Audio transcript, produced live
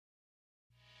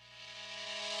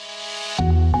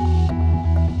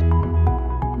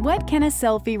What can a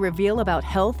selfie reveal about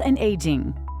health and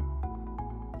aging?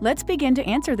 Let's begin to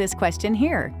answer this question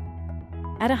here.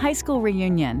 At a high school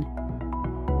reunion,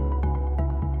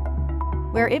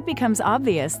 where it becomes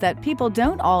obvious that people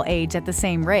don't all age at the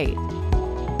same rate.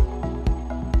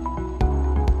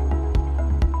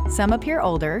 Some appear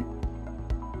older,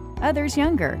 others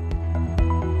younger,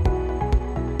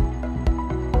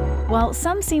 while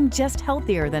some seem just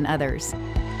healthier than others.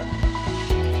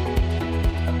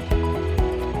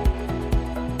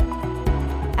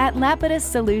 At Lapidus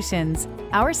Solutions,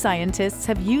 our scientists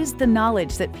have used the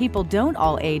knowledge that people don't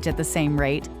all age at the same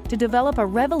rate to develop a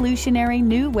revolutionary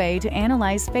new way to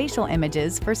analyze facial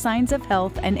images for signs of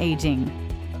health and aging.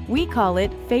 We call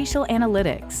it facial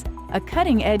analytics, a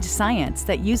cutting-edge science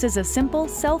that uses a simple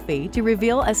selfie to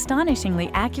reveal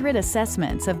astonishingly accurate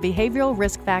assessments of behavioral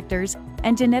risk factors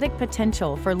and genetic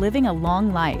potential for living a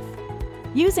long life.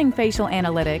 Using facial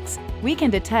analytics, we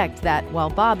can detect that while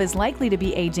Bob is likely to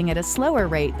be aging at a slower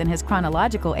rate than his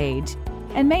chronological age,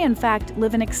 and may in fact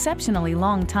live an exceptionally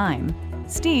long time,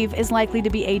 Steve is likely to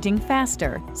be aging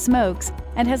faster, smokes,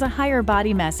 and has a higher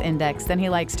body mass index than he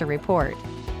likes to report.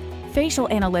 Facial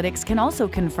analytics can also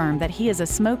confirm that he is a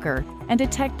smoker and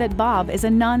detect that Bob is a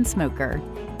non-smoker.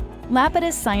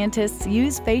 Lapidus scientists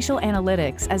use facial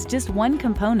analytics as just one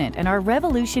component in our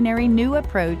revolutionary new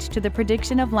approach to the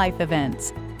prediction of life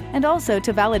events, and also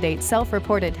to validate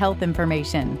self-reported health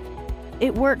information.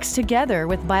 It works together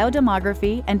with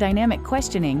biodemography and dynamic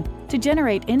questioning to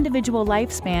generate individual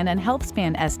lifespan and health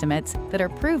span estimates that are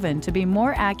proven to be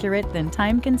more accurate than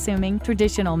time-consuming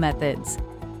traditional methods.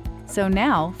 So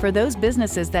now, for those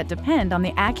businesses that depend on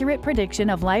the accurate prediction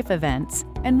of life events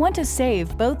and want to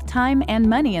save both time and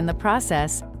money in the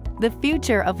process, the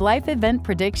future of life event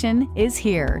prediction is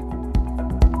here.